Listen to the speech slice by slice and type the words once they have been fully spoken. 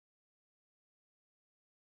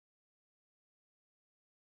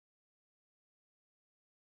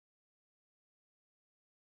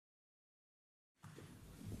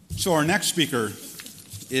So our next speaker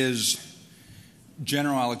is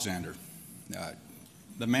General Alexander.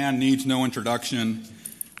 The man needs no introduction,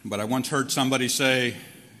 but I once heard somebody say,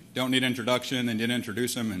 don't need introduction, and didn't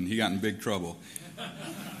introduce him, and he got in big trouble.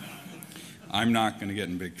 I'm not going to get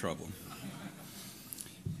in big trouble.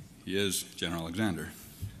 He is General Alexander.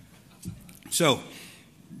 So,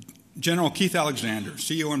 General Keith Alexander,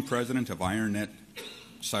 CEO and President of IronNet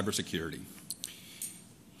Cybersecurity.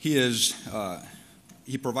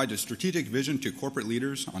 He provides a strategic vision to corporate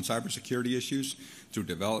leaders on cybersecurity issues through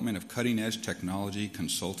development of cutting-edge technology,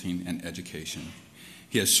 consulting, and education.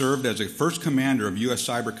 He has served as the first commander of U.S.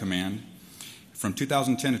 Cyber Command from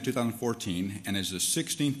 2010 to 2014 and is the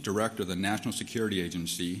 16th director of the National Security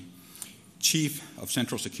Agency, chief of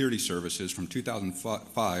Central Security Services from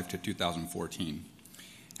 2005 to 2014.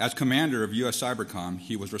 As commander of U.S. Cybercom,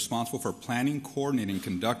 he was responsible for planning, coordinating,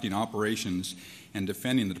 conducting operations, and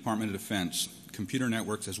defending the Department of Defense, computer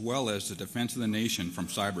networks, as well as the defense of the nation from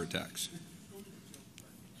cyber attacks.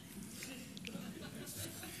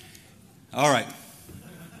 All right.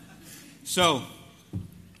 So, a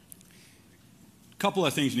couple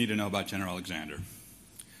of things you need to know about General Alexander.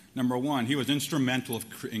 Number one, he was instrumental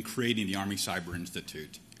in creating the Army Cyber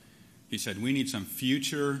Institute. He said, we need some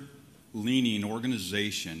future-leaning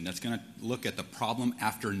organization that's going to look at the problem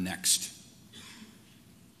after next.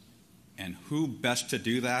 And who best to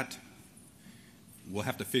do that? We'll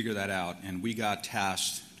have to figure that out. And we got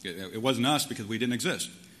tasked. It wasn't us because we didn't exist.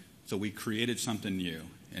 So we created something new.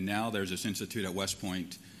 And now there's this institute at West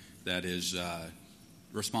Point that is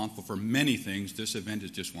responsible for many things. This event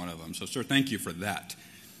is just one of them. So, sir, thank you for that.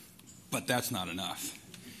 But that's not enough.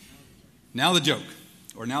 Now the joke,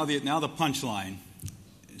 or now the punchline.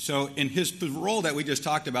 So in his role that we just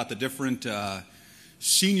talked about, the different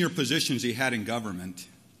senior positions he had in government,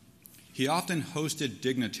 he often hosted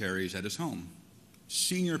dignitaries at his home,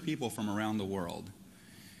 senior people from around the world.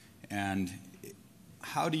 And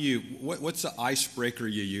what's the icebreaker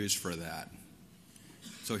you use for that?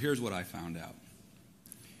 So here's what I found out.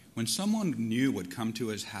 When someone new would come to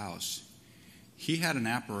his house, he had an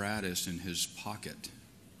apparatus in his pocket.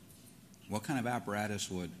 What kind of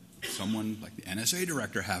apparatus would someone like the NSA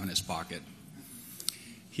director have in his pocket?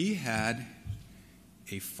 He had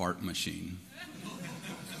a fart machine.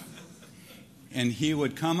 And he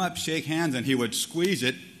would come up, shake hands, and he would squeeze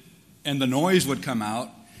it, and the noise would come out,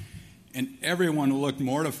 and everyone looked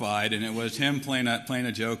mortified, and it was him playing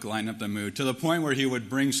a joke, lighting up the mood, to the point where he would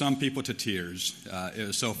bring some people to tears. It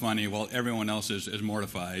was so funny while everyone else is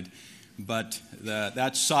mortified. But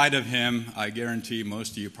that side of him, I guarantee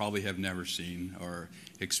most of you probably have never seen or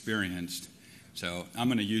experienced. So I'm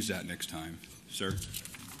going to use that next time. Sir?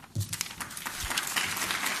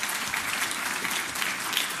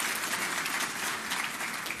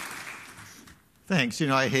 Thanks.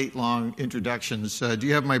 I hate long introductions. Do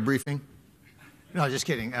you have my briefing? No, just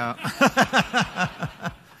kidding. For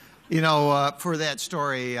that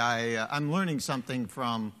story, I'm learning something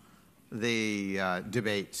from the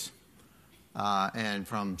debates and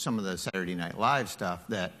from some of the Saturday Night Live stuff,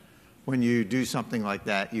 that when you do something like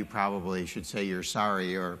that, you probably should say you're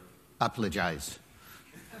sorry or apologize.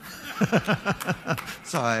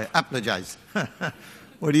 So I apologize.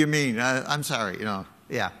 What do you mean? I'm sorry.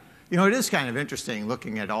 Yeah. It is kind of interesting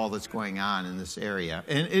looking at all that's going on in this area.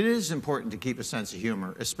 And it is important to keep a sense of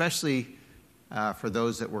humor, especially for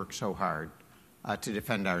those that work so hard to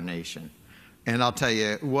defend our nation. And I'll tell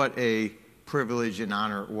you what a privilege and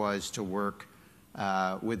honor it was to work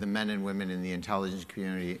with the men and women in the intelligence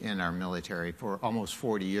community in our military for almost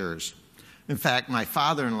 40 years. In fact, my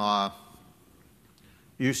father-in-law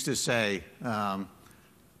used to say,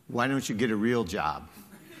 why don't you get a real job?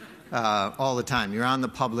 All the time. You're on the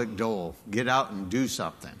public dole. Get out and do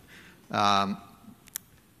something.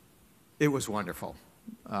 It was wonderful.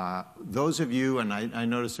 Those of you, and I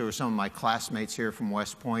noticed there were some of my classmates here from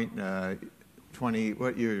West Point,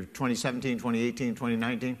 2017, 2018,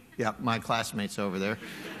 2019? Yeah, my classmates over there,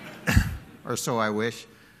 or so I wish.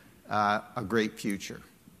 A great future.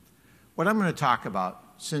 What I'm going to talk about,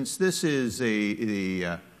 since this is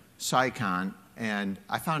the CyCon, and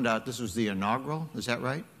I found out this was the inaugural, is that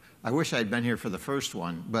right? I wish I'd been here for the first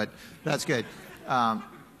one, but that's good.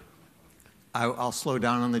 I'll slow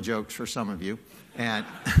down on the jokes for some of you. And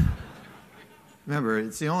remember,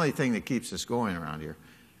 it's the only thing that keeps us going around here.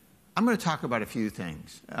 I'm going to talk about a few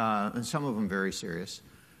things, and some of them very serious,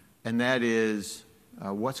 and that is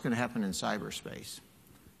what's going to happen in cyberspace,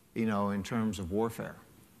 in terms of warfare.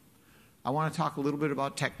 I want to talk a little bit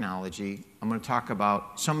about technology. I'm going to talk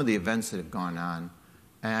about some of the events that have gone on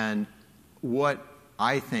and what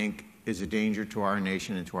I think is a danger to our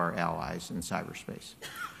nation and to our allies in cyberspace.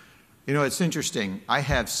 You know, it's interesting. I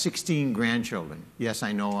have 16 grandchildren. Yes,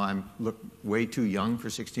 I know I look way too young for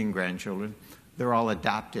 16 grandchildren. They're all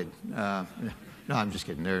adopted. No, I'm just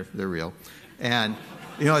kidding. They're real. And,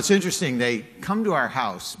 you know, it's interesting. They come to our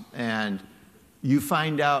house, and you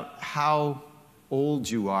find out how old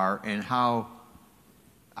you are and how...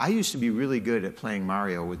 I used to be really good at playing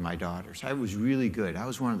Mario with my daughters. I was really good. I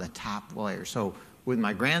was one of the top players. So with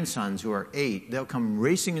my grandsons, who are 8, they'll come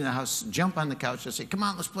racing in the house, jump on the couch, they'll say, come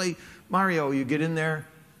on, let's play Mario. You get in there,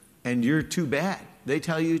 and you're too bad. They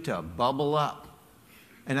tell you to bubble up.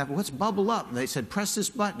 And I go, what's bubble up? And they said, press this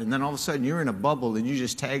button. And then all of a sudden, you're in a bubble, and you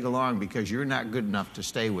just tag along because you're not good enough to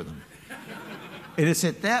stay with them. And it's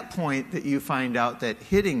at that point that you find out that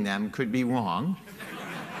hitting them could be wrong,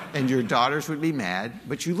 and your daughters would be mad.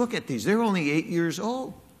 But you look at these. They're only 8 years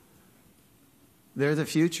old. They're the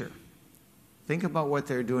future. Think about what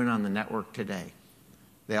they're doing on the network today.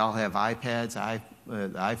 They all have iPads,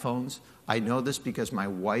 iPhones. I know this because my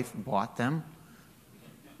wife bought them.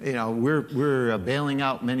 You know, we're bailing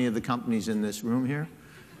out many of the companies in this room here.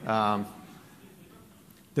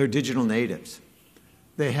 They're digital natives.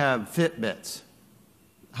 They have Fitbits.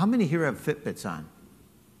 How many here have Fitbits on?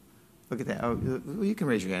 Look at that. Oh, well, you can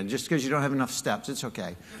raise your hand. Just because you don't have enough steps, it's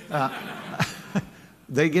okay.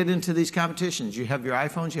 They get into these competitions. You have your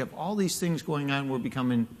iPhones. You have all these things going on. We're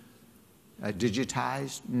becoming a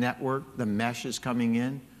digitized network. The mesh is coming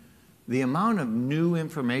in. The amount of new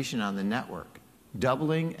information on the network,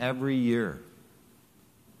 doubling every year.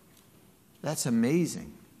 That's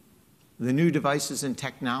amazing. The new devices and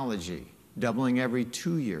technology, doubling every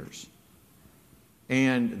 2 years.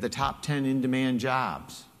 And the top 10 in-demand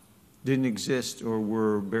jobs didn't exist or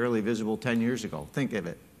were barely visible 10 years ago. Think of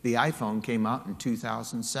it. The iPhone came out in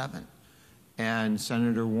 2007, and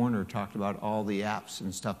Senator Warner talked about all the apps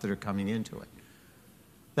and stuff that are coming into it.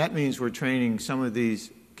 That means we're training some of these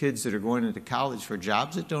kids that are going into college for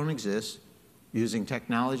jobs that don't exist, using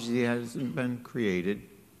technology that hasn't been created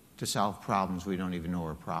to solve problems we don't even know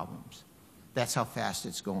are problems. That's how fast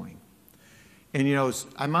it's going. And, you know,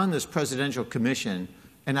 I'm on this presidential commission,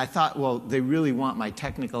 and I thought, well, they really want my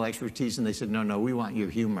technical expertise, and they said, no, we want your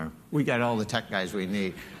humor. We got all the tech guys we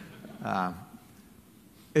need.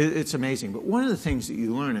 It's amazing. But one of the things that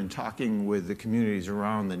you learn in talking with the communities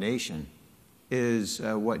around the nation is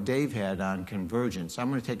what Dave had on convergence. I'm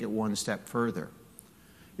going to take it one step further.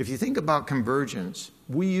 If you think about convergence,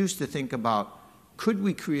 we used to think about, could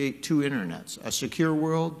we create 2 internets, a secure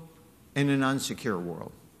world and an unsecure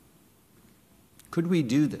world? Could we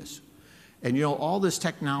do this? And, you know, all this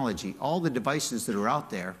technology, all the devices that are out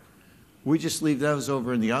there, we just leave those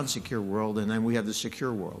over in the unsecure world, and then we have the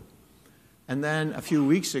secure world. And then a few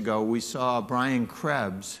weeks ago, we saw Brian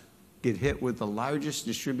Krebs get hit with the largest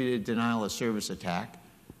distributed denial of service attack,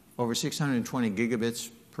 over 620 gigabits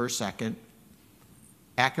per second.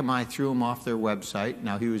 Akamai threw him off their website.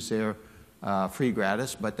 Now, he was there free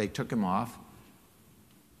gratis, but they took him off.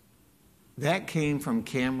 That came from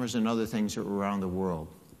cameras and other things that were around the world,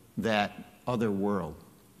 that other world.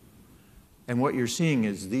 And what you're seeing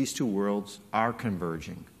is these 2 worlds are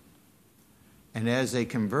converging. And as they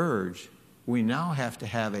converge, we now have to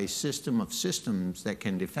have a system of systems that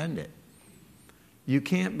can defend it. You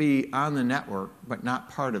can't be on the network but not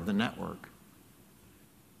part of the network.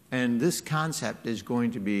 And this concept is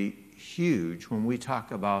going to be huge when we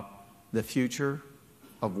talk about the future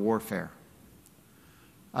of warfare.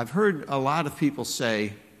 I've heard a lot of people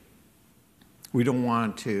say we don't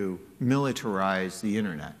want to militarize the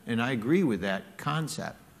internet, and I agree with that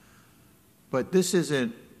concept. But this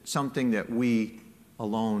isn't something that we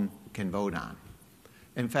alone can vote on.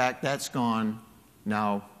 In fact, that's gone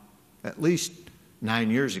now at least 9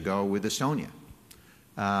 years ago with Estonia.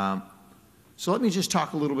 So let me just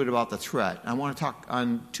talk a little bit about the threat. I want to talk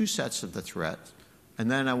on 2 sets of the threat, and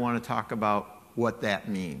then I want to talk about what that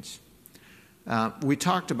means. We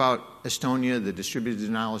talked about Estonia, the distributed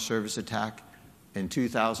denial of service attack in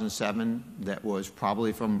 2007 that was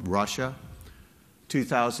probably from Russia.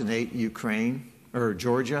 2008, Ukraine, or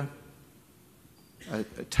Georgia,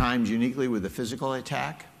 timed uniquely with a physical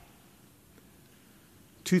attack.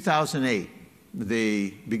 2008,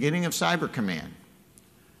 the beginning of Cyber Command.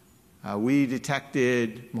 We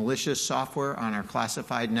detected malicious software on our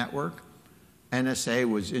classified network. NSA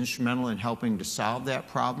was instrumental in helping to solve that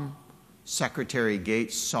problem. Secretary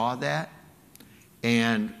Gates saw that.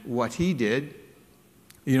 And what he did,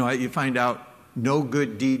 you know, you find out no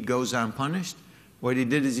good deed goes unpunished. What he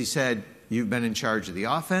did is he said, you've been in charge of the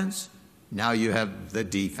offense, now you have the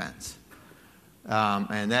defense.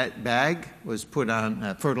 And that bag was put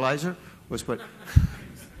on, fertilizer was put.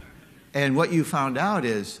 And what you found out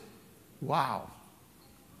is, wow,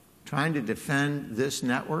 trying to defend this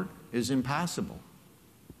network is impossible.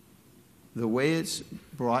 The way it's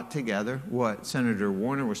brought together, what Senator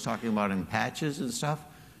Warner was talking about in patches and stuff,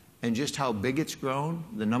 and just how big it's grown,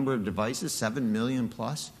 the number of devices, 7 million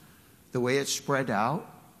plus, the way it's spread out,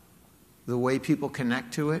 the way people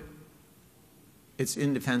connect to it, it's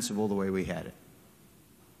indefensible the way we had it.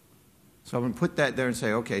 So I'm going to put that there and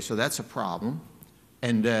say, okay, so that's a problem.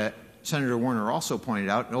 And Senator Warner also pointed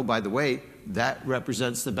out, oh, by the way, that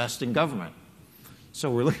represents the best in government. So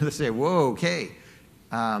we're looking to say, whoa, okay,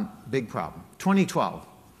 big problem. 2012,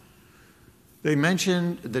 they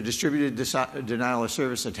mentioned the distributed denial of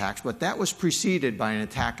service attacks, but that was preceded by an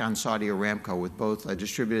attack on Saudi Aramco with both a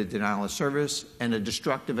distributed denial of service and a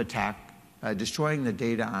destructive attack, destroying the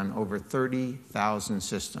data on over 30,000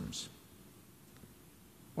 systems.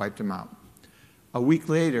 Wiped them out. A week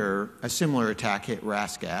later, a similar attack hit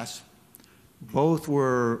Rasgas. Both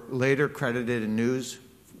were later credited in news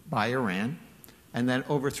by Iran, and then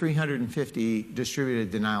over 350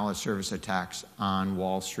 distributed denial of service attacks on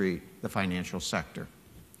Wall Street, the financial sector.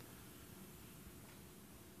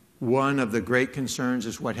 One of the great concerns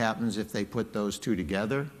is what happens if they put those two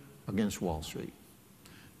together against Wall Street.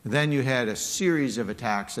 Then you had a series of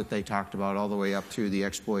attacks that they talked about all the way up to the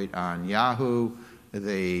exploit on Yahoo,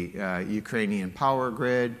 the Ukrainian power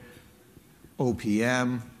grid,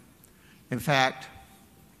 OPM. In fact,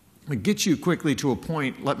 it gets you quickly to a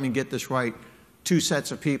point, let me get this right, two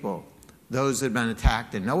sets of people, those that have been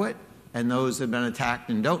attacked and know it, and those that have been attacked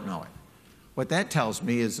and don't know it. What that tells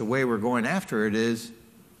me is the way we're going after it is,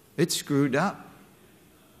 it's screwed up.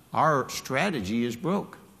 Our strategy is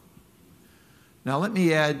broke. Now let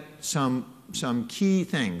me add some key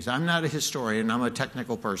things. I'm not a historian, I'm a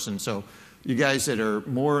technical person, so you guys that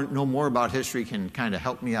know more about history can kind of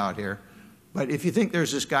help me out here. But if you think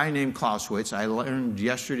there's this guy named Clausewitz, I learned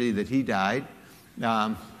yesterday that he died.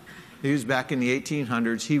 He was back in the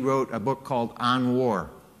 1800s. He wrote a book called On War.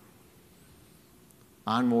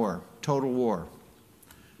 On War, Total War.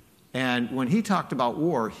 And when he talked about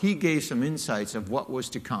war, he gave some insights of what was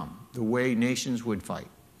to come, the way nations would fight.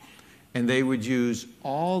 And they would use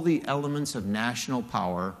all the elements of national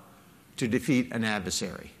power to defeat an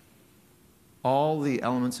adversary. All the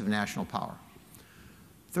elements of national power.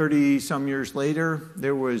 30-some years later,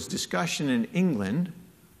 there was discussion in England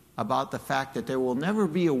about the fact that there will never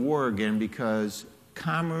be a war again because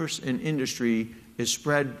commerce and industry is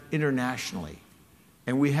spread internationally.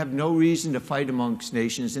 And we have no reason to fight amongst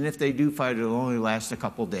nations, and if they do fight, it'll only last a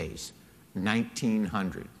couple days.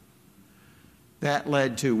 1900. That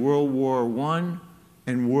led to World War I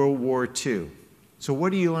and World War II. So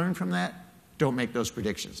what do you learn from that? Don't make those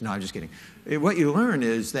predictions. No, I'm just kidding. What you learn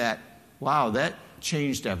is that, wow, that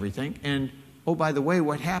changed everything. And, oh, by the way,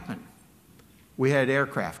 what happened? We had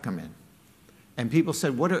aircraft come in. And people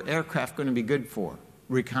said, what are aircraft going to be good for?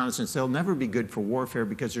 Reconnaissance. They'll never be good for warfare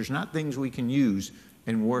because there's not things we can use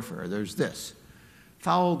in warfare. There's this.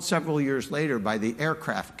 Followed several years later by the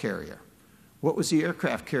aircraft carrier. What was the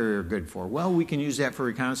aircraft carrier good for? Well, we can use that for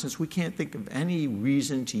reconnaissance. We can't think of any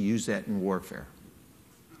reason to use that in warfare.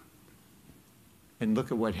 And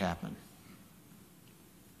look at what happened.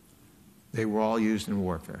 They were all used in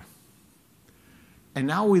warfare. And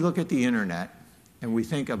now we look at the internet and we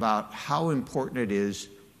think about how important it is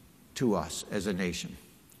to us as a nation,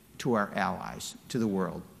 to our allies, to the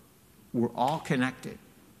world. We're all connected.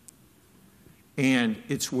 And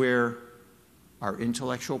it's where our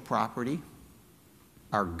intellectual property,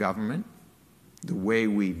 our government, the way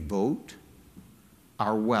we vote,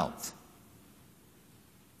 our wealth,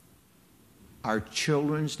 our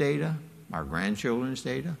children's data, our grandchildren's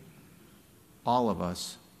data, all of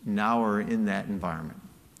us now are in that environment.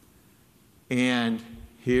 And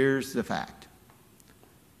here's the fact.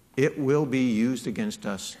 It will be used against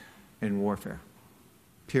us in warfare,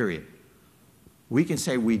 period. We can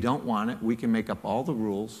say we don't want it. We can make up all the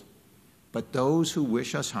rules. But those who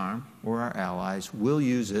wish us harm, or our allies, will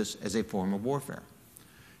use this as a form of warfare.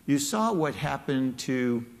 You saw what happened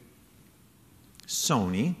to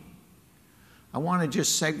Sony. I want to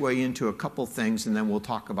just segue into a couple things, and then we'll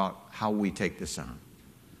talk about how we take this on.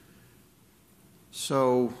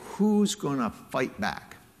 So who's going to fight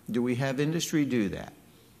back? Do we have industry do that?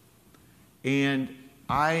 And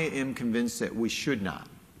I am convinced that we should not,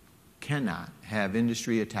 cannot have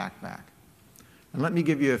industry attack back. And let me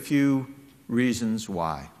give you a few reasons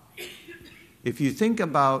why. If you think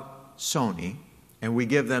about Sony, and we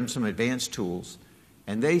give them some advanced tools,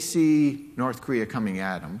 and they see North Korea coming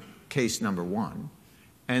at them, case number one,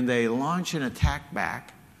 and they launch an attack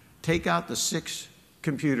back, take out the 6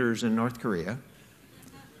 computers in North Korea,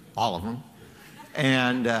 all of them,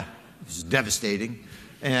 and it's devastating.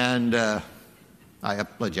 And I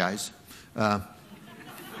apologize. I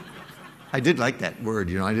did like that word,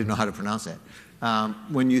 you know, I didn't know how to pronounce that.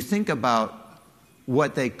 When you think about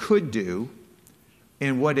what they could do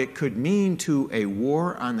and what it could mean to a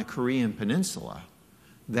war on the Korean Peninsula,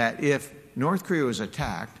 that if North Korea was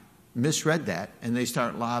attacked, misread that, and they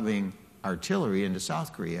start lobbing artillery into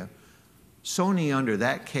South Korea, Sony, under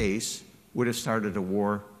that case, would have started a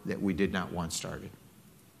war that we did not want started.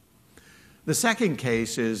 The second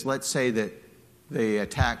case is, let's say that the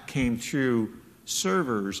attack came through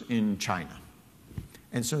servers in China.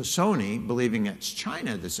 And so Sony, believing it's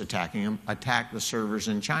China that's attacking them, attacked the servers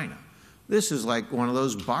in China. This is like one of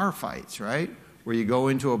those bar fights, right? Where you go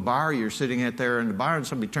into a bar, you're sitting out there in the bar, and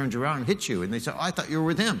somebody turns around and hits you. And they say, oh, I thought you were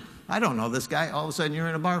with him. I don't know this guy. All of a sudden, you're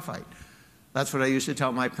in a bar fight. That's what I used to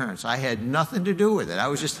tell my parents. I had nothing to do with it. I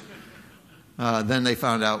was just... then they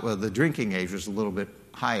found out, well, the drinking age was a little bit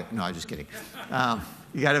higher. No, I'm just kidding. You got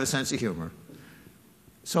to have a sense of humor.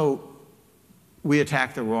 So we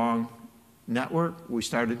attacked the wrong network. We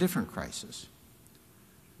started a different crisis.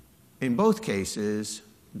 In both cases,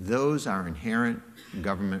 those are inherent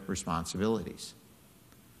government responsibilities.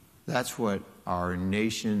 That's what our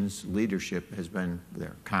nation's leadership has been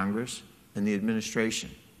there, Congress and the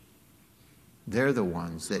administration. They're the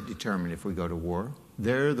ones that determine if we go to war.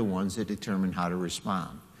 They're the ones that determine how to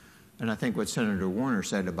respond. And I think what Senator Warner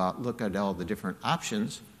said about look at all the different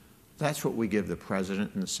options, that's what we give the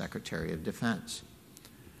President and the Secretary of Defense.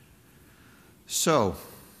 So,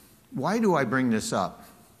 why do I bring this up?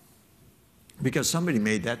 Because somebody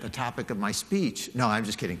made that the topic of my speech. No, I'm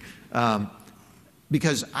just kidding.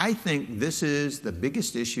 Because I think this is the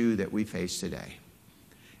biggest issue that we face today.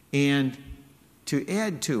 And to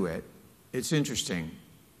add to it, it's interesting.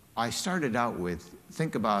 I started out with,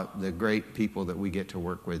 think about the great people that we get to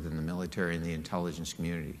work with in the military and the intelligence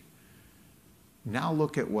community. Now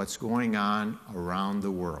look at what's going on around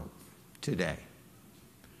the world today.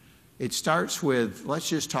 It starts with, let's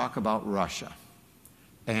just talk about Russia.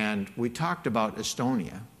 And we talked about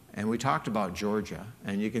Estonia, and we talked about Georgia,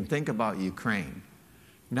 and you can think about Ukraine.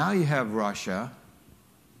 Now you have Russia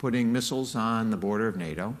putting missiles on the border of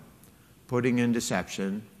NATO, putting in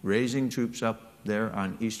deception, raising troops up there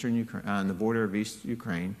on eastern Ukraine, on the border of East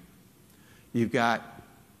Ukraine. You've got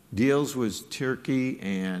deals with Turkey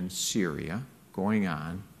and Syria going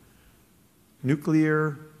on,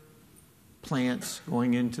 nuclear plants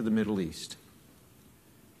going into the Middle East,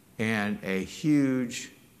 and a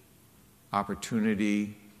huge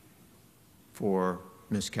opportunity for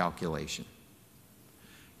miscalculation.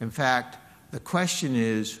 In fact, the question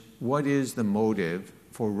is, what is the motive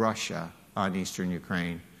for Russia on eastern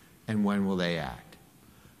Ukraine, and when will they act?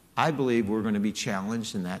 I believe we're going to be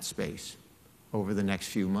challenged in that space over the next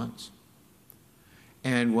few months.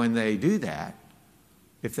 And when they do that,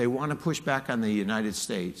 if they want to push back on the United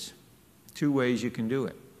States, two ways you can do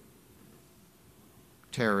it: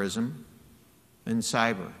 terrorism and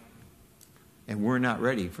cyber. And we're not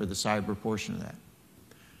ready for the cyber portion of that.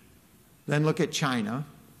 Then look at China,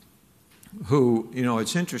 who, you know,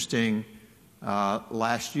 it's interesting,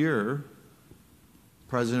 last year,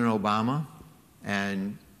 President Obama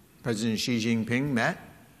and President Xi Jinping met,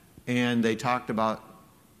 and they talked about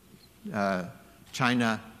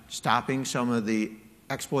China stopping some of the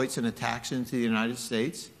exploits and attacks into the United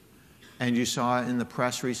States. And you saw in the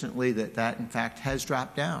press recently that that, in fact, has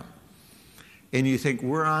dropped down. And you think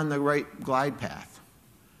we're on the right glide path.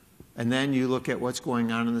 And then you look at what's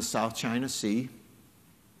going on in the South China Sea,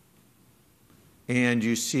 and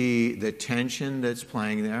you see the tension that's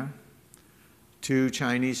playing there. 2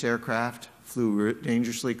 Chinese aircraft flew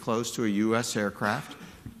dangerously close to a U.S. aircraft.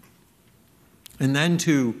 And then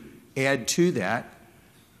to add to that,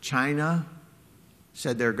 China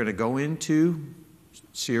said they're going to go into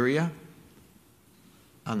Syria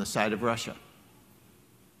on the side of Russia.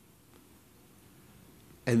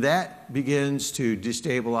 And that begins to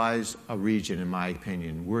destabilize a region, in my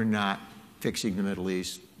opinion. We're not fixing the Middle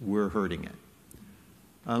East, we're hurting it.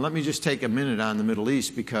 Let me just take a minute on the Middle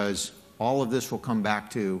East, because all of this will come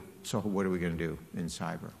back to, so what are we going to do in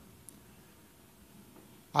cyber?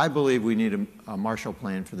 I believe we need a Marshall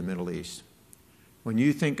Plan for the Middle East. When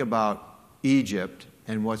you think about Egypt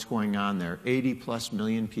and what's going on there, 80+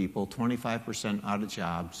 million people, 25% out of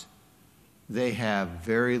jobs, they have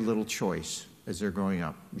very little choice as they're growing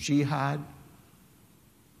up. Jihad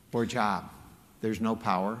or job. There's no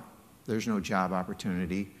power. There's no job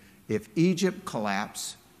opportunity. If Egypt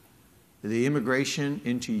collapses, the immigration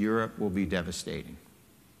into Europe will be devastating.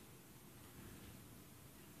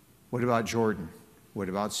 What about Jordan? What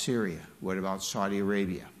about Syria? What about Saudi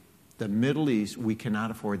Arabia? The Middle East, we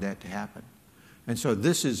cannot afford that to happen. And so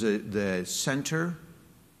this is the center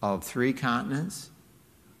of 3 continents,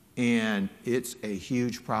 and it's a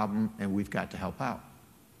huge problem, and we've got to help out.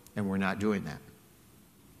 And we're not doing that.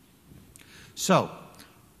 So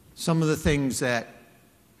some of the things that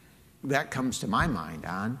comes to my mind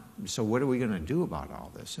on, so what are we going to do about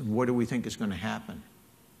all this? And what do we think is going to happen?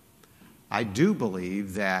 I do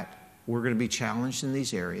believe that we're going to be challenged in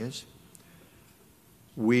these areas.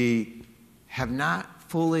 We have not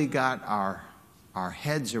fully got our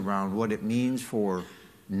heads around what it means for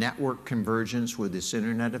network convergence with this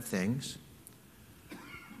Internet of Things.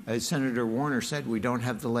 As Senator Warner said, we don't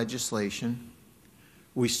have the legislation.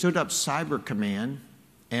 We stood up Cyber Command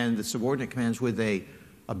and the subordinate commands with a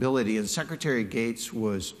ability, and Secretary Gates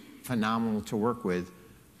was phenomenal to work with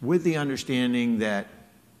the understanding that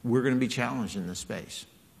we're going to be challenged in this space.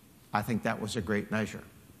 I think that was a great measure.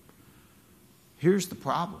 Here's the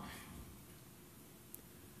problem.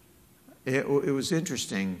 It was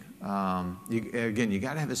interesting. Again, you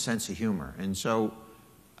got to have a sense of humor. And so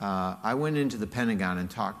I went into the Pentagon and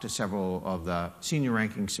talked to several of the senior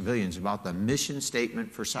ranking civilians about the mission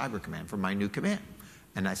statement for Cyber Command, for my new command.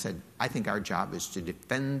 And I said, I think our job is to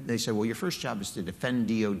defend. They said, well, your first job is to defend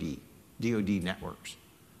DOD networks.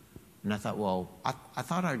 And I thought, well, I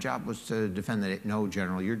thought our job was to defend that. No,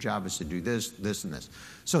 General, your job is to do this, this, and this.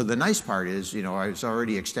 So the nice part is, you know, I was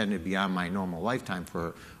already extended beyond my normal lifetime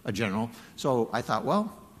for a general. So I thought,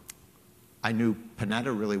 well, I knew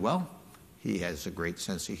Panetta really well. He has a great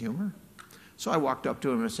sense of humor. So I walked up to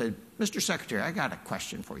him and I said, Mr. Secretary, I got a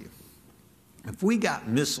question for you. If we got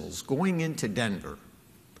missiles going into Denver,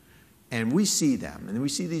 and we see them, and we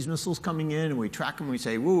see these missiles coming in, and we track them, and we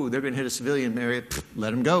say, whoa, they're going to hit a civilian area,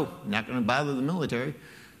 let them go. Not going to bother the military.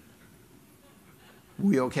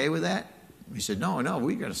 We okay with that? He said, no,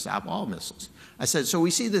 we're going to stop all missiles. I said, so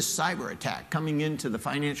we see this cyber attack coming into the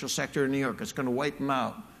financial sector in New York. It's going to wipe them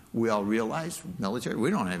out. We all realize, military, we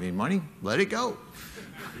don't have any money. Let it go.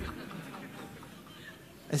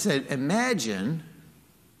 I said, imagine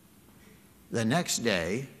the next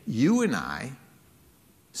day, you and I,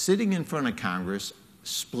 sitting in front of Congress,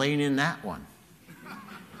 explaining that one.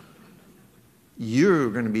 You're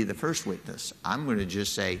going to be the first witness. I'm going to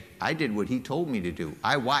just say, I did what he told me to do.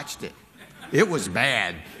 I watched it. It was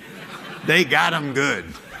bad. They got him good.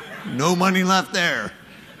 No money left there.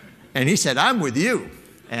 And he said, I'm with you.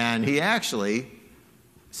 And he actually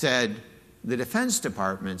said, the Defense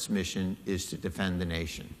Department's mission is to defend the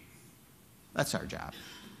nation. That's our job.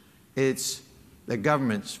 It's the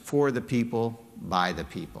government's for the people, by the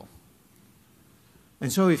people.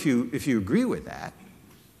 And so if you agree with that,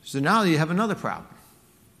 so now you have another problem.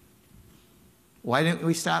 Why didn't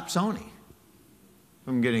we stop Sony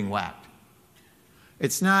from getting whacked?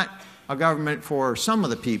 It's not a government for some of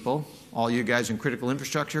the people. All you guys in critical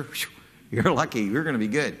infrastructure, you're lucky. You're going to be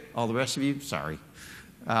good. All the rest of you, sorry.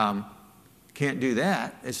 Can't do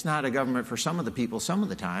that. It's not a government for some of the people some of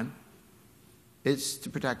the time. It's to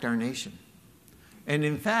protect our nation. And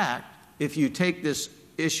in fact, if you take this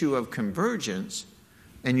issue of convergence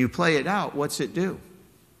and you play it out, what's it do?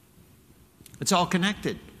 It's all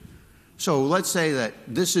connected. So let's say that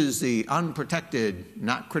this is the unprotected,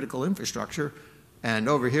 not critical infrastructure, and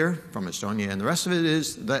over here from Estonia, and the rest of it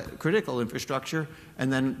is the critical infrastructure,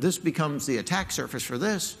 and then this becomes the attack surface for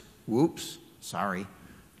this. Whoops, sorry.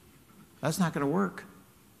 That's not going to work.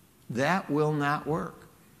 That will not work.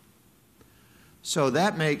 So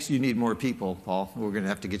that makes, you need more people, Paul. We're going to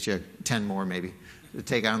have to get you 10 more maybe to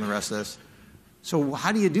take on the rest of this. So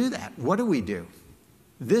how do you do that? What do we do?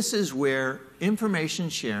 This is where information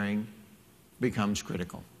sharing becomes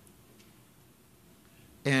critical.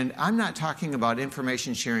 And I'm not talking about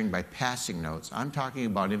information sharing by passing notes. I'm talking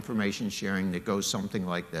about information sharing that goes something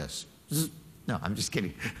like this. No, I'm just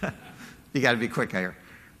kidding. You got to be quick here.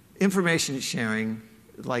 Information sharing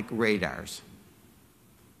like radars.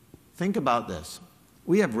 Think about this.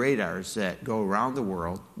 We have radars that go around the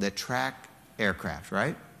world that track aircraft,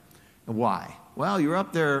 right? And why? Well, you're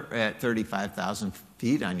up there at 35,000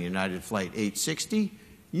 feet on United Flight 860.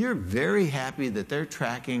 You're very happy that they're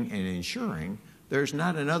tracking and ensuring there's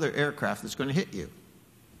not another aircraft that's going to hit you,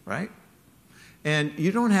 right? And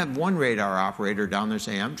you don't have one radar operator down there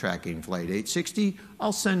saying, I'm tracking Flight 860.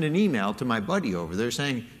 I'll send an email to my buddy over there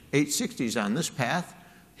saying, 860 is on this path.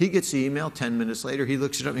 He gets the email 10 minutes later. He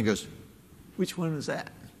looks it up and he goes, which one is that?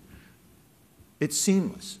 It's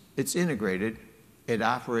seamless. It's integrated. It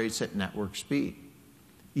operates at network speed.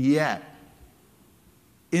 Yet,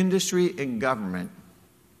 industry and government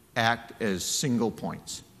act as single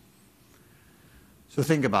points. So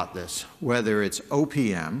think about this. Whether it's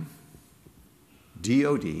OPM,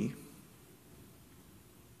 DOD,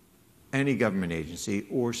 any government agency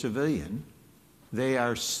or civilian, they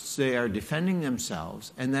are defending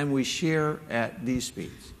themselves, and then we share at these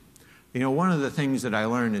speeds. You know, one of the things that I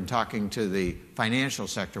learned in talking to the financial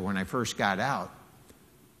sector when I first got out,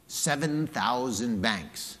 7,000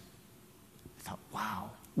 banks. I thought, wow,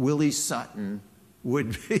 Willie Sutton would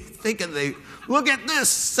be thinking, look at this,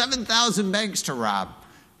 7,000 banks to rob.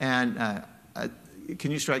 And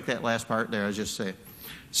can you strike that last part there? I was just saying.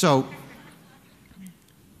 So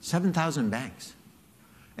 7,000 banks.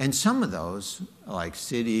 And some of those, like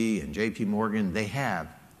Citi and JP Morgan, they have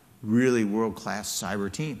really world-class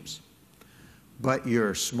cyber teams. But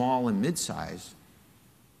your small and mid-size,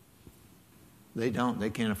 they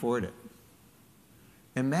can't afford it.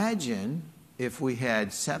 Imagine if we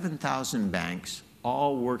had 7,000 banks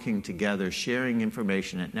all working together, sharing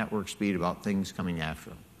information at network speed about things coming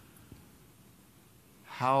after them.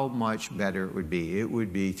 How much better it would be. It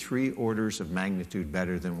would be 3 orders of magnitude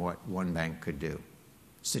better than what one bank could do,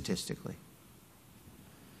 statistically.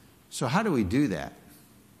 So how do we do that?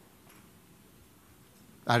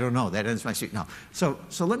 I don't know. That ends my speech. No. So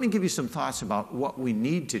let me give you some thoughts about what we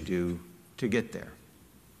need to do to get there.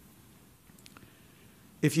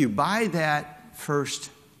 If you buy that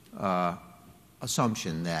first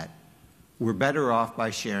assumption that we're better off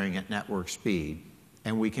by sharing at network speed,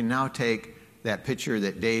 and we can now take that picture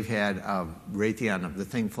that Dave had of Raytheon, of the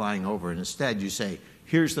thing flying over, and instead you say,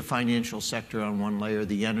 here's the financial sector on one layer,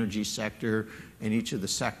 the energy sector, and each of the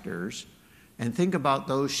sectors, and think about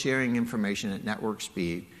those sharing information at network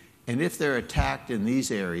speed. And if they're attacked in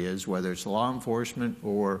these areas, whether it's law enforcement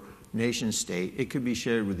or nation state, it could be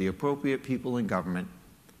shared with the appropriate people in government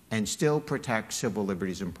and still protect civil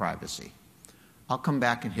liberties and privacy. I'll come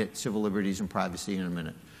back and hit civil liberties and privacy in a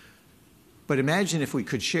minute. But imagine if we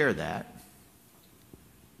could share that,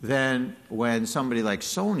 then when somebody like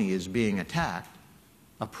Sony is being attacked,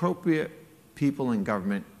 appropriate people in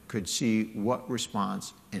government could see what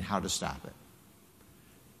response and how to stop it.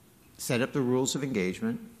 Set up the rules of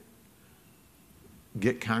engagement,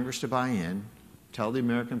 get Congress to buy in, tell the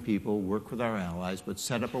American people, work with our allies, but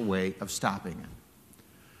set up a way of stopping it.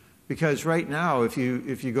 Because right now, if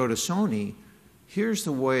you go to Sony, here's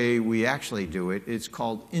the way we actually do it. It's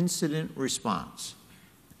called incident response.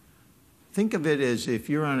 Think of it as if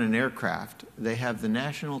you're on an aircraft, they have the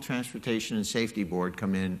National Transportation and Safety Board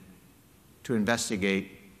come in to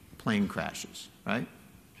investigate plane crashes, right?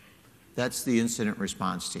 That's the incident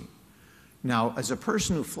response team. Now, as a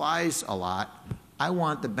person who flies a lot, I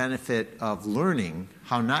want the benefit of learning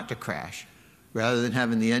how not to crash rather than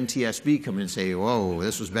having the NTSB come in and say, whoa,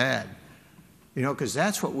 this was bad. You know, because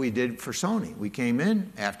that's what we did for Sony. We came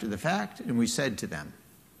in after the fact and we said to them,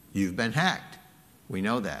 you've been hacked. We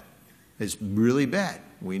know that. It's really bad.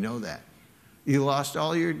 We know that. You lost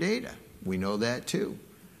all your data. We know that too.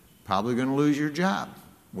 Probably going to lose your job.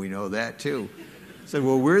 We know that too. Said,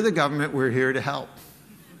 well, we're the government. We're here to help.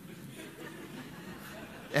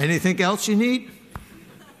 Anything else you need?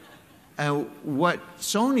 And what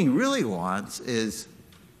Sony really wants is,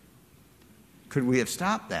 could we have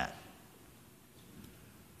stopped that?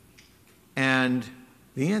 And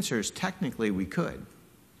the answer is technically we could,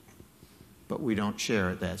 but we don't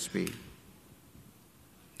share at that speed.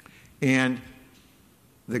 And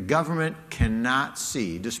the government cannot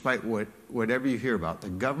see, despite whatever you hear about, the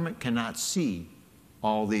government cannot see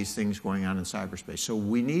all these things going on in cyberspace. So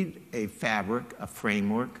we need a fabric, a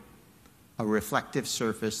framework, a reflective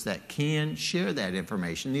surface that can share that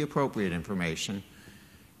information, the appropriate information,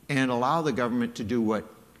 and allow the government to do what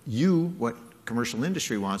commercial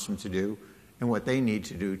industry wants them to do and what they need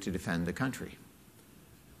to do to defend the country.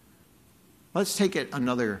 Let's take it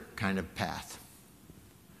another kind of path.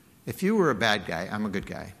 If you were a bad guy, I'm a good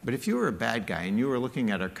guy, but if you were a bad guy and you were looking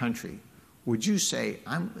at our country, would you say,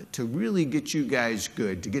 to really get you guys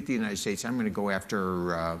good, to get the United States, I'm going to go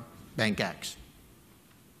after Bank X?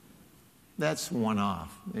 That's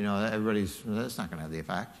one-off. You know, that's not going to have the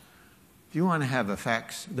effect. If you want to have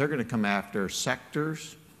effects, they're going to come after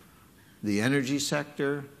sectors, the energy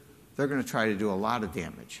sector. They're going to try to do a lot of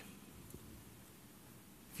damage.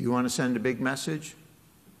 If you want to send a big message,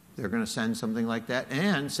 they're going to send something like that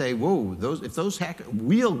and say, whoa, if those hackers,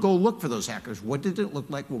 we'll go look for those hackers. What did it look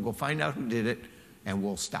like? We'll go find out who did it, and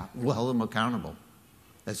we'll stop. We'll hold them accountable.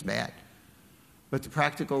 That's bad. But the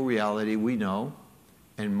practical reality, we know,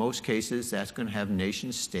 in most cases, that's going to have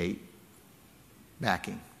nation-state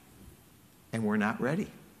backing. And we're not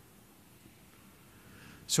ready.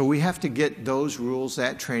 So we have to get those rules,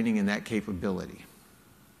 that training, and that capability.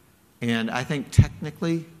 And I think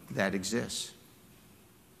technically that exists.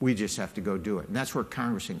 We just have to go do it. And that's where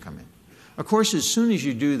Congress can come in. Of course, as soon as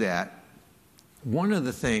you do that, one of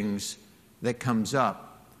the things that comes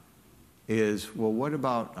up is, well, what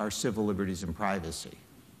about our civil liberties and privacy?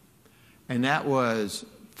 And that was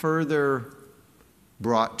further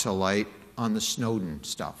brought to light on the Snowden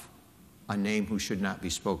stuff, a name who should not be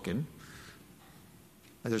spoken.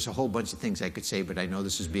 There's a whole bunch of things I could say, but I know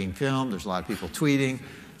this is being filmed. There's a lot of people tweeting.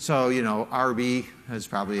 So, you know, RB is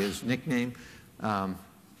probably his nickname. I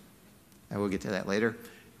will get to that later.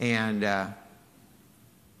 And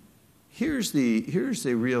here's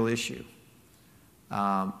the real issue.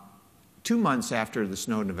 2 months after the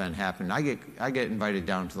Snowden event happened, I get invited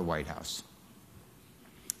down to the White House.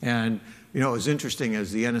 And, you know, it was interesting,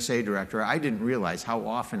 as the NSA director, I didn't realize how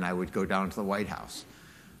often I would go down to the White House.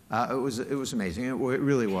 It was amazing. It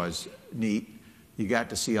really was neat. You got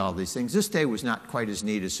to see all these things. This day was not quite as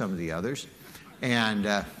neat as some of the others. And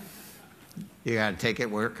you got to take it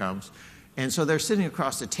where it comes. And so they're sitting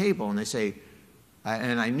across the table, and they say,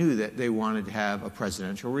 and I knew that they wanted to have a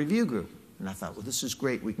presidential review group. And I thought, well, this is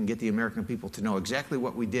great. We can get the American people to know exactly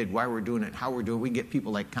what we did, why we're doing it, how we're doing it. We can get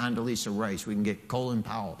people like Condoleezza Rice. We can get Colin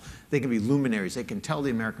Powell. They can be luminaries. They can tell the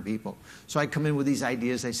American people. So I come in with these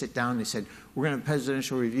ideas. I sit down. They said, we're going to have a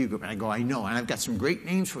presidential review group. And I go, I know. And I've got some great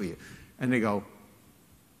names for you. And they go,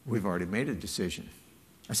 we've already made a decision.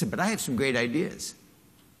 I said, but I have some great ideas.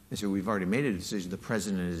 They said, we've already made a decision. The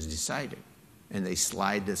president has decided. And they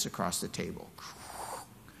slide this across the table.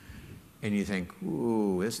 And you think,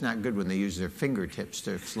 ooh, it's not good when they use their fingertips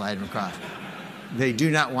to slide them across. They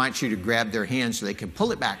do not want you to grab their hand so they can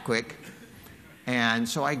pull it back quick. And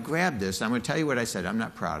so I grabbed this. I'm going to tell you what I said. I'm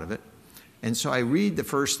not proud of it. And so I read the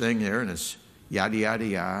first thing there, and it's yada, yada,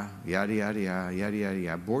 yada, yada, yada, yada, yada, yada,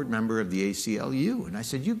 yada, board member of the ACLU. And I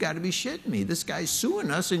said, you got to be shitting me. This guy's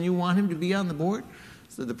suing us, and you want him to be on the board?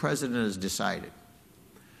 So the president has decided.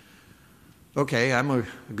 Okay, I'm a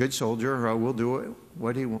good soldier. We'll do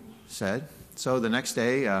what he said. So the next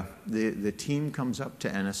day, the team comes up to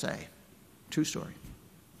NSA. True story.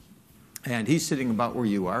 And he's sitting about where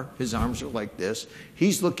you are. His arms are like this.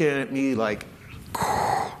 He's looking at me like,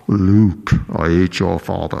 Luke, I ate your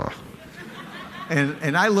father.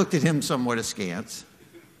 And I looked at him somewhat askance.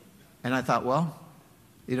 And I thought, well,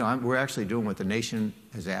 you know, we're actually doing what the nation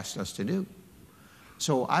has asked us to do.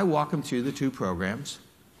 So I walk him through the two programs.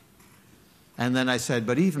 And then I said,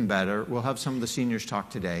 but even better, we'll have some of the seniors talk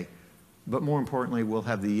today. But more importantly, we'll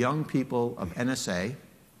have the young people of NSA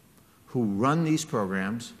who run these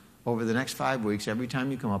programs over the next 5 weeks. Every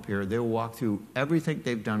time you come up here, they'll walk through everything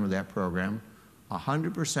they've done with that program,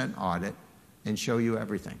 100% audit, and show you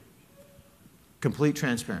everything. Complete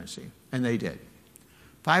transparency. And they did.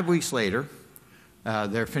 5 weeks later,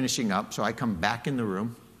 they're finishing up, so I come back in the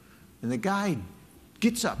room, and the guy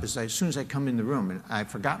gets up as soon as I come in the room, and I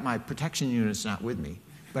forgot my protection unit's not with me.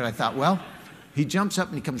 But I thought, well, he jumps up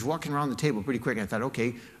and he comes walking around the table pretty quick. And I thought,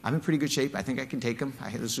 okay, I'm in pretty good shape. I think I can take him.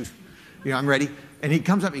 I'm ready. And he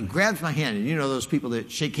comes up and he grabs my hand. And you know those people that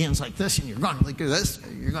shake hands like this, and you're going like this,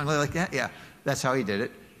 you're going like that? Yeah, that's how he did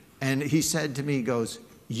it. And he said to me, he goes,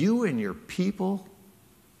 you and your people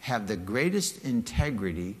have the greatest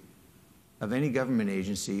integrity of any government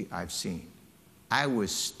agency I've seen. I was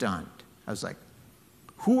stunned. I was like,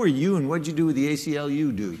 who are you and what'd you do with the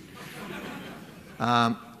ACLU, dude?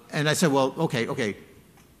 And I said, well, okay.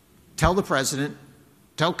 Tell the president,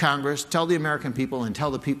 tell Congress, tell the American people, and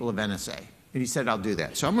tell the people of NSA. And he said, I'll do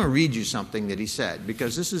that. So I'm going to read you something that he said,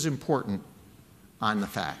 because this is important on the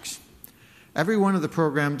facts. Every one of the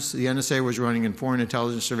programs the NSA was running in foreign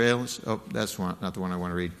intelligence surveillance, that's not the one I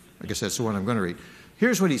want to read. I guess that's the one I'm going to read.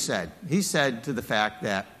 Here's what he said. He said to the fact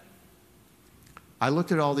that I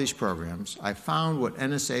looked at all these programs. I found what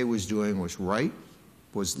NSA was doing was right,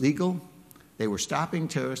 was legal. They were stopping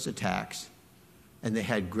terrorist attacks, and they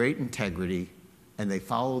had great integrity, and they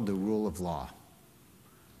followed the rule of law.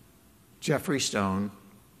 Jeffrey Stone,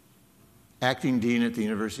 acting dean at the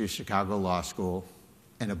University of Chicago Law School,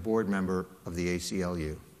 and a board member of the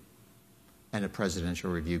ACLU, and a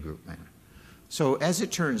presidential review group member. So as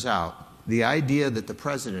it turns out, the idea that the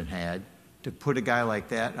president had to put a guy like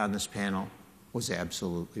that on this panel was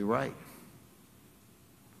absolutely right.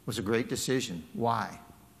 It was a great decision. Why?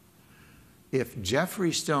 If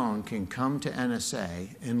Jeffrey Stone can come to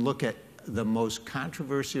NSA and look at the most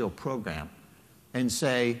controversial program and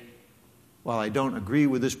say, well, I don't agree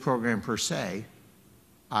with this program per se,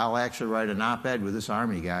 I'll actually write an op-ed with this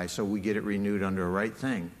Army guy so we get it renewed under a right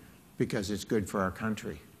thing because it's good for our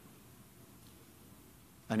country.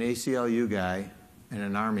 An ACLU guy and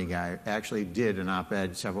an Army guy actually did an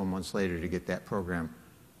op-ed several months later to get that program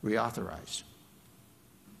reauthorized.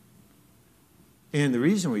 And the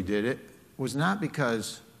reason we did it was not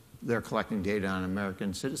because they're collecting data on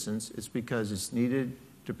American citizens. It's because it's needed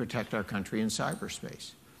to protect our country in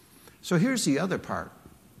cyberspace. So here's the other part.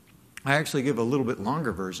 I actually give a little bit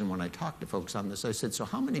longer version when I talk to folks on this. I said, so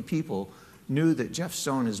how many people knew that Jeff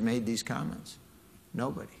Stone has made these comments?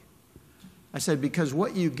 Nobody. I said, because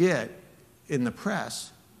what you get in the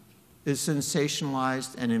press is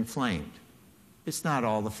sensationalized and inflamed. It's not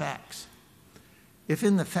all the facts. If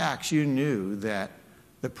in the facts you knew that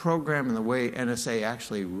the program and the way NSA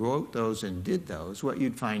actually wrote those and did those, what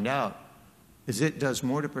you'd find out is it does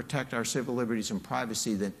more to protect our civil liberties and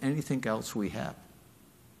privacy than anything else we have.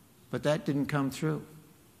 But that didn't come through.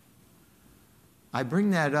 I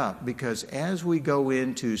bring that up because as we go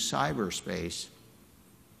into cyberspace,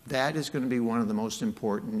 that is going to be one of the most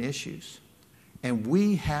important issues. And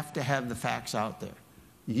we have to have the facts out there.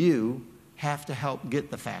 You have to help get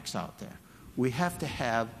the facts out there. We have to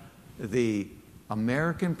have the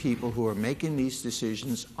American people who are making these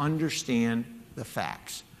decisions understand the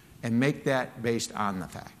facts and make that based on the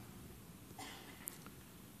fact.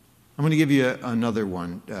 I'm going to give you another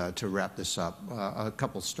one to wrap this up, a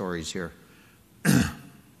couple stories here.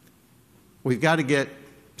 We've got to get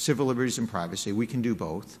civil liberties and privacy. We can do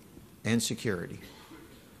both, and security.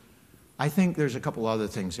 I think there's a couple other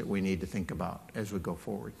things that we need to think about as we go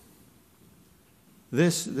forward.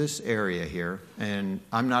 This area here, and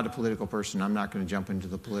I'm not a political person, I'm not going to jump into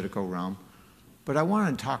the political realm, but I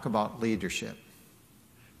want to talk about leadership.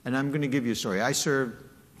 And I'm going to give you a story. I served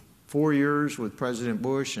 4 years with President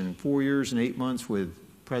Bush and 4 years and 8 months with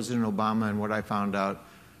President Obama, and what I found out,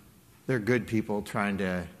 they're good people trying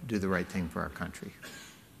to do the right thing for our country.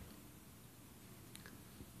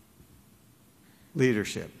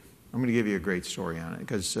 Leadership. I'm going to give you a great story on it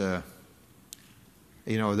because,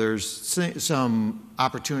 you know, there's some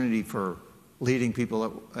opportunity for leading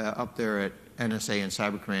people up there at NSA and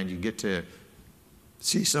Cyber Command. You get to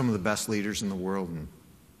see some of the best leaders in the world, and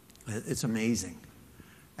it's amazing.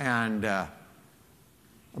 And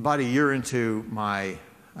about a year into my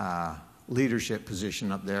leadership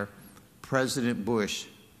position up there, President Bush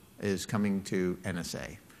is coming to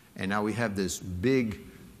NSA. And now we have this big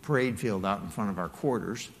parade field out in front of our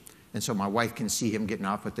quarters. And so my wife can see him getting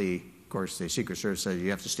off with of course, the Secret Service says you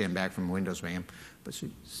have to stand back from the windows, ma'am. But you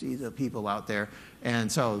see the people out there. And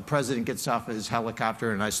so the president gets off of his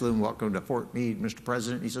helicopter, and I salute him, welcome to Fort Meade, Mr.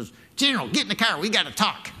 President. He says, General, get in the car, we got to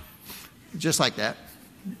talk. Just like that.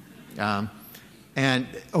 And,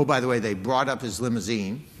 oh, by the way, they brought up his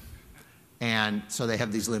limousine. And so they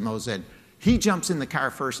have these limos, and he jumps in the car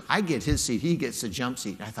first. I get his seat. He gets the jump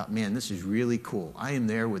seat. I thought, man, this is really cool. I am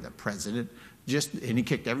there with a president. And he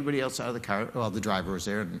kicked everybody else out of the car. Well, the driver was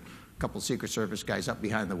there, and a couple of Secret Service guys up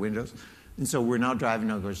behind the windows. And so we're now driving,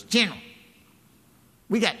 and he goes, General,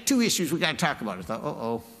 we got 2 issues we got to talk about. I thought,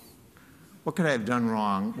 uh-oh, what could I have done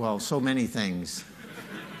wrong? Well, so many things.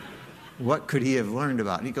 What could he have learned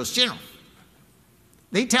about? And he goes, General,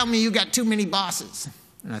 they tell me you got too many bosses.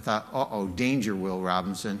 And I thought, uh-oh, danger, Will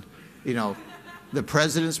Robinson. You know, the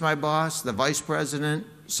president's my boss, the vice president,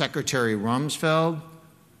 Secretary Rumsfeld,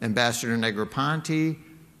 Ambassador Negroponte,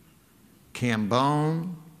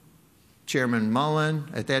 Cambone, Chairman Mullen,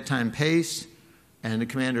 at that time Pace, and the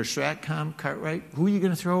Commander Stratcom, Cartwright. Who are you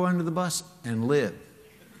going to throw under the bus and live?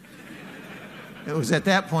 It was at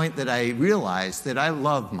that point that I realized that I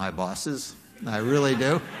love my bosses. I really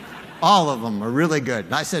do. All of them are really good.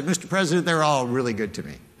 And I said, Mr. President, they're all really good to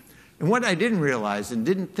me. And what I didn't realize and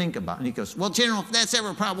didn't think about, and he goes, well, General, if that's ever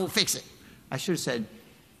a problem, we'll fix it. I should have said,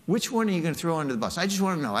 which one are you going to throw under the bus? I just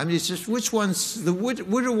want to know. I mean, it's just which ones, what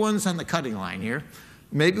are ones on the cutting line here?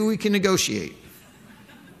 Maybe we can negotiate.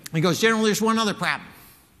 He goes, General, there's one other problem.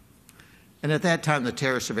 And at that time, the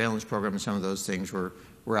terror surveillance program and some of those things were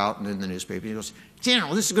out and in the newspaper. He goes,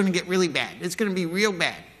 General, this is going to get really bad. It's going to be real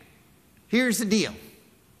bad. Here's the deal.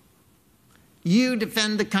 You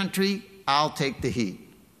defend the country, I'll take the heat.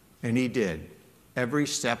 And he did, every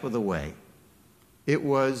step of the way. It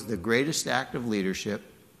was the greatest act of leadership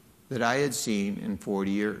that I had seen in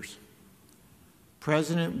 40 years.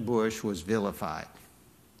 President Bush was vilified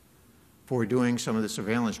for doing some of the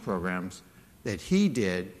surveillance programs that he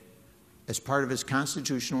did as part of his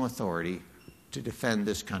constitutional authority to defend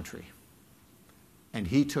this country. And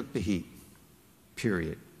he took the heat,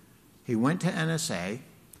 period. He went to NSA,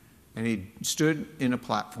 and he stood in a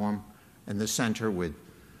platform in the center with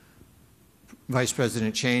Vice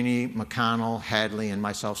President Cheney, McConnell, Hadley, and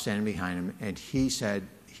myself standing behind him, and he said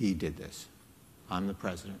he did this. I'm the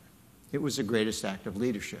president. It was the greatest act of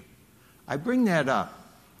leadership. I bring that up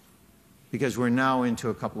because we're now into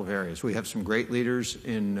a couple of areas. We have some great leaders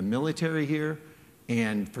in the military here,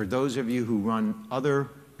 and for those of you who run other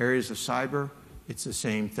areas of cyber, it's the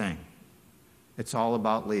same thing. It's all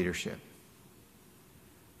about leadership.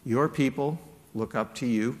 Your people look up to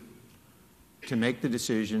you to make the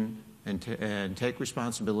decision and take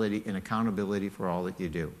responsibility and accountability for all that you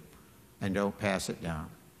do, and don't pass it down.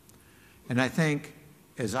 And I think,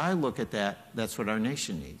 as I look at that, that's what our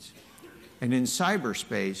nation needs. And in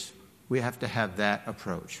cyberspace, we have to have that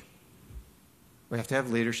approach. We have to have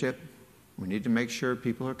leadership. We need to make sure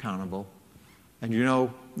people are accountable. And you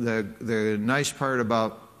know, the nice part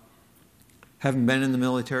about having been in the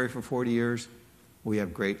military for 40 years, we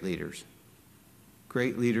have great leaders.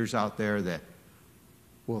 Great leaders out there that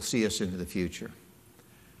will see us into the future.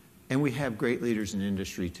 And we have great leaders in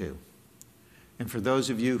industry too. And for those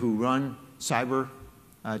of you who run cyber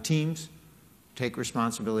teams, take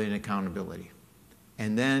responsibility and accountability,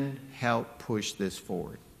 and then help push this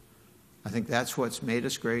forward. I think that's what's made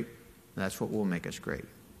us great, and that's what will make us great.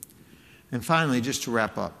 And finally, just to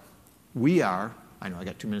wrap up, we are, I know I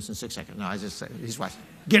got 2 minutes and 6 seconds. No, I just say, he's watching.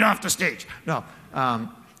 Get off the stage. No,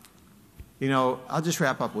 you know, I'll just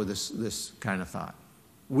wrap up with this kind of thought.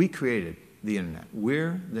 We created the internet.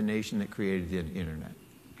 We're the nation that created the internet.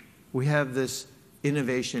 We have this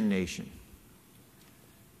innovation nation.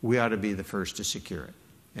 We ought to be the first to secure it,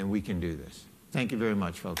 and we can do this. Thank you very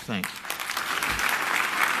much, folks. Thanks.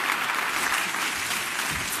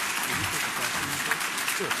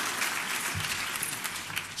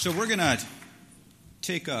 So we're going to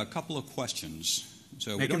take a couple of questions.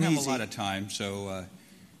 So we don't have a lot of time. So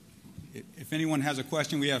if anyone has a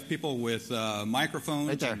question, we have people with microphones.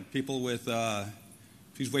 Right there. And people with,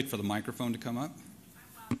 please wait for the microphone to come up.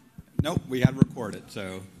 Nope, we had to record it.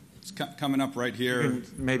 So it's coming up right here,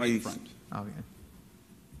 maybe, right in front. Oh, yeah.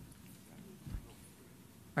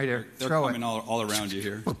 Right there. They're Throw coming it. all around you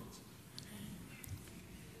here.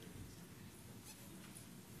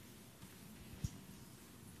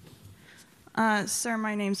 Sir,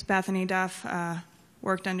 my name's Bethany Duff.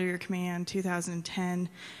 Worked under your command 2010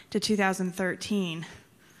 to 2013.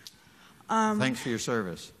 Thanks for your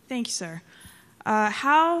service. Thank you, sir.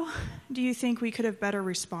 How do you think we could have better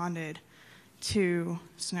responded to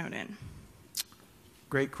Snowden?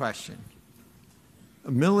 Great question.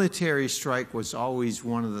 A military strike was always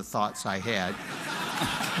one of the thoughts I had.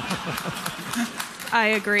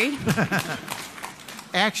 I agree.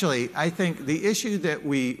 Actually, I think the issue that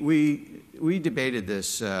we debated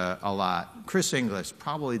this a lot. Chris Inglis,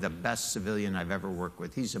 probably the best civilian I've ever worked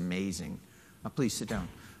with. He's amazing. Please sit down.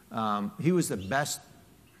 He was the best.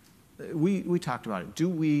 We talked about it. Do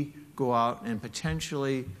we go out and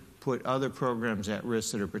potentially put other programs at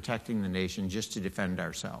risk that are protecting the nation just to defend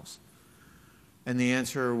ourselves? And the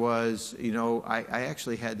answer was, you know, I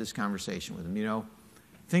actually had this conversation with him. You know,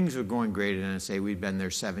 things are going great at NSA. We've been there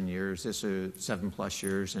 7 years. This is 7+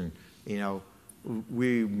 years, and you know,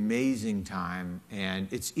 we amazing time. And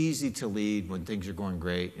it's easy to lead when things are going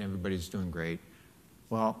great and everybody's doing great.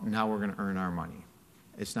 Well, now we're going to earn our money.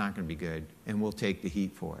 It's not going to be good, and we'll take the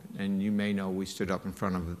heat for it. And you may know we stood up in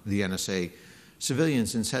front of the NSA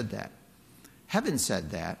civilians and said that. Having said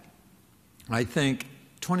that, I think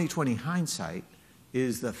 20/20 hindsight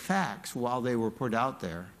is the facts, while they were put out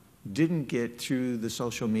there, didn't get through the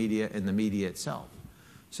social media and the media itself.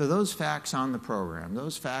 So those facts on the program,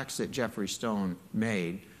 those facts that Jeffrey Stone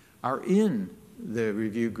made, are in the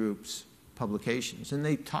review group's publications. And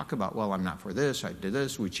they talk about, well, I'm not for this, I did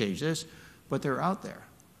this, we changed this, but they're out there.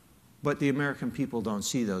 But the American people don't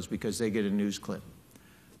see those because they get a news clip.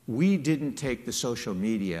 We didn't take the social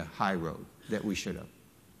media high road that we should have.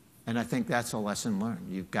 And I think that's a lesson learned.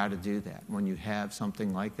 You've got to do that. When you have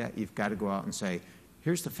something like that, you've got to go out and say,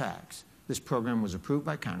 here's the facts. This program was approved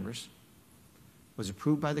by Congress, was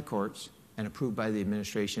approved by the courts, and approved by the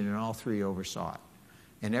administration, and all three oversaw it.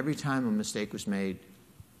 And every time a mistake was made,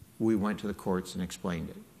 we went to the courts and explained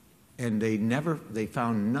it. And they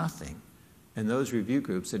found nothing in those review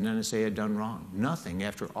groups that NSA had done wrong. Nothing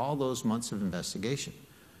after all those months of investigation.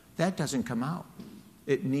 That doesn't come out.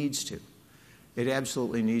 It needs to. It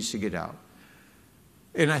absolutely needs to get out.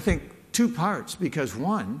 And I think two parts, because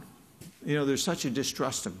one, you know, there's such a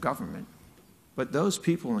distrust of government, but those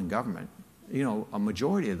people in government, you know, a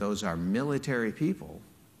majority of those are military people,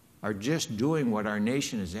 are just doing what our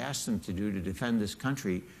nation has asked them to do to defend this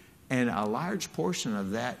country. And a large portion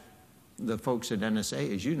of that, the folks at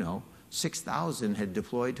NSA, as you know, 6,000 had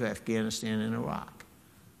deployed to Afghanistan and Iraq.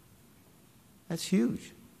 That's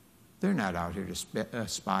huge. They're not out here to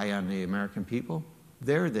spy on the American people.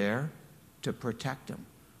 They're there to protect them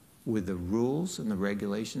with the rules and the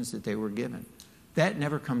regulations that they were given. That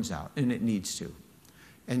never comes out, and it needs to.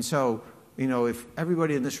 And so, you know, if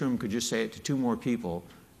everybody in this room could just say it to 2 more people,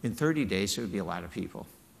 in 30 days it would be a lot of people.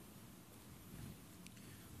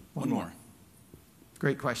 One more.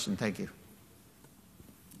 Great question. Thank you.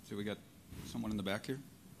 So we got someone in the back here?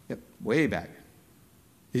 Yep, way back.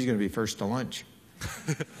 He's going to be first to lunch.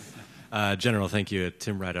 General, thank you.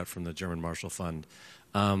 Tim Rideout from the German Marshall Fund.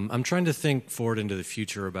 I'm trying to think forward into the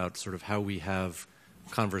future about sort of how we have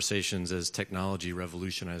conversations as technology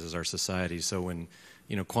revolutionizes our society. So when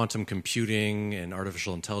quantum computing and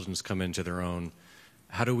artificial intelligence come into their own,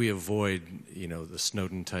 how do we avoid the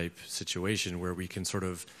Snowden type situation where we can sort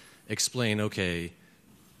of explain, okay,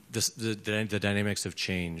 the dynamics have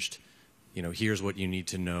changed. Here's what you need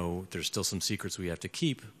to know. There's still some secrets we have to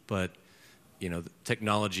keep, but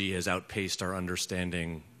technology has outpaced our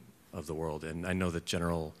understanding of the world. And I know that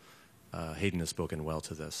General Hayden has spoken well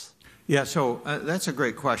to this. Yeah, so that's a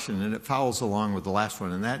great question, and it follows along with the last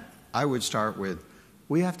one. And that I would start with,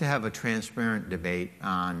 we have to have a transparent debate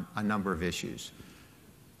on a number of issues.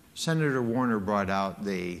 Senator Warner brought out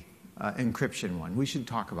the encryption one. We should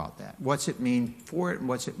talk about that. What's it mean for it, and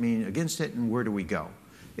what's it mean against it, and where do we go?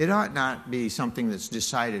 It ought not be something that's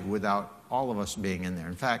decided without all of us being in there.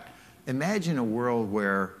 In fact, imagine a world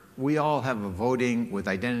where we all have a voting with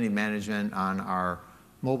identity management on our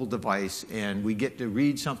mobile device, and we get to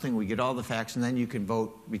read something, we get all the facts, and then you can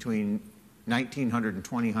vote between 1900 and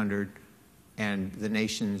 2000, and the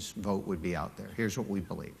nation's vote would be out there. Here's what we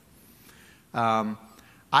believe.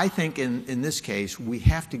 I think in this case, we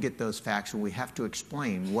have to get those facts, and we have to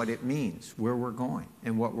explain what it means, where we're going,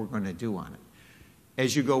 and what we're going to do on it.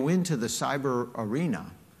 As you go into the cyber arena,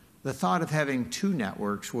 the thought of having two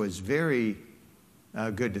networks was very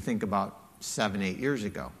good to think about 7, 8 years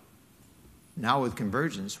ago. Now with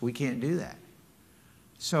convergence, we can't do that.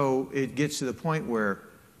 So it gets to the point where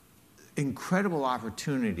incredible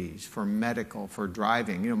opportunities for medical, for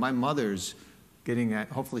driving. My mother's getting at,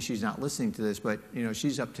 hopefully she's not listening to this, but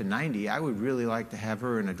she's up to 90. I would really like to have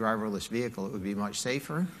her in a driverless vehicle. It would be much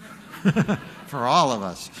safer for all of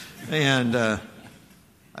us. And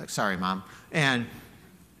sorry, Mom. And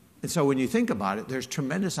so when you think about it, there's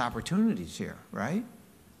tremendous opportunities here, right?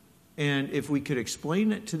 And if we could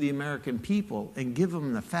explain it to the American people and give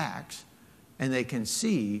them the facts, and they can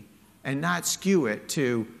see and not skew it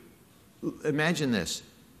to, imagine this,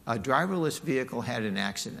 a driverless vehicle had an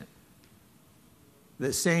accident.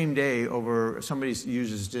 The same day, somebody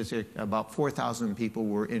uses a statistic, about 4,000 people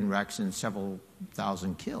were in wrecks and several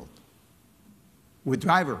thousand killed with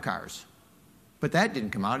driver cars. But that didn't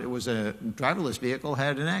come out. It was a driverless vehicle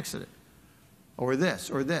had an accident, or this,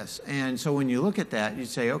 or this. And so when you look at that, you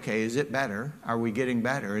say, okay, is it better? Are we getting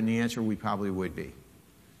better? And the answer, we probably would be.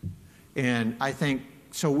 And I think,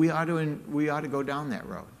 so we ought to go down that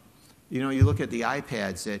road. You look at the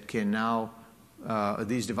iPads that can now,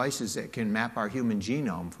 these devices that can map our human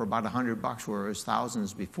genome for about $100, where it was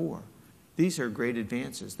thousands before. These are great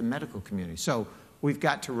advances, the medical community. So we've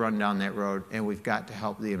got to run down that road, and we've got to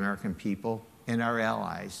help the American people and our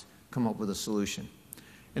allies come up with a solution.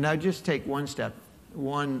 And I'll just take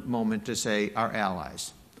one moment to say our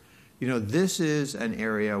allies. This is an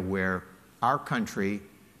area where our country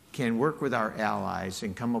can work with our allies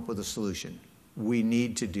and come up with a solution. We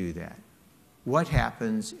need to do that. What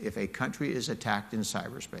happens if a country is attacked in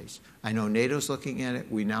cyberspace? I know NATO's looking at it.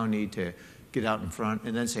 We now need to get out in front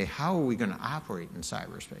and then say, how are we going to operate in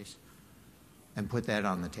cyberspace? And put that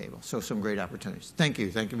on the table. So some great opportunities. Thank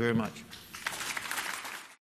you. Thank you very much.